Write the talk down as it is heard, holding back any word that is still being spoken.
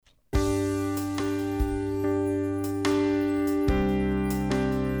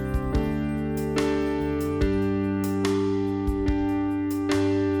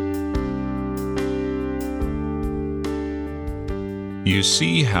You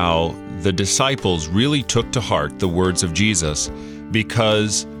see how the disciples really took to heart the words of Jesus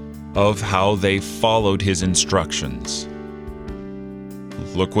because of how they followed his instructions.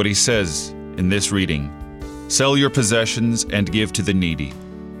 Look what he says in this reading. Sell your possessions and give to the needy.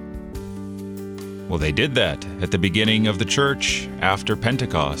 Well, they did that at the beginning of the church after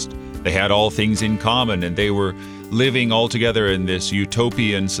Pentecost. They had all things in common, and they were living all together in this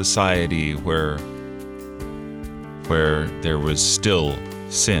utopian society where there was still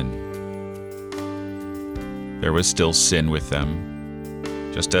sin. There was still sin with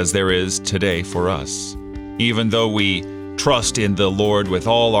them, just as there is today for us. Even though we trust in the Lord with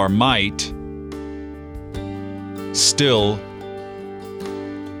all our might, still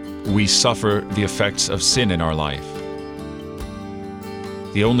we suffer the effects of sin in our life.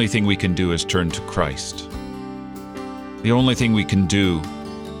 The only thing we can do is turn to Christ. The only thing we can do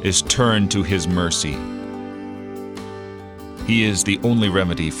is turn to his mercy. He is the only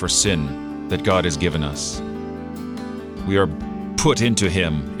remedy for sin that God has given us. We are put into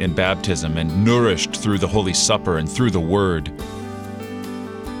him in baptism and nourished through the Holy Supper and through the Word.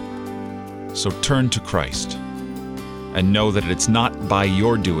 So turn to Christ and know that it's not by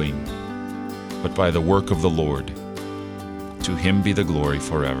your doing, but by the work of the Lord. To him be the glory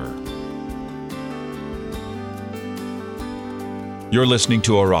forever. You're listening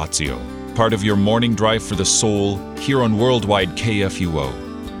to Oratio, part of your morning drive for the soul here on Worldwide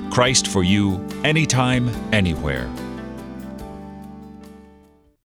KFUO. Christ for you, anytime, anywhere.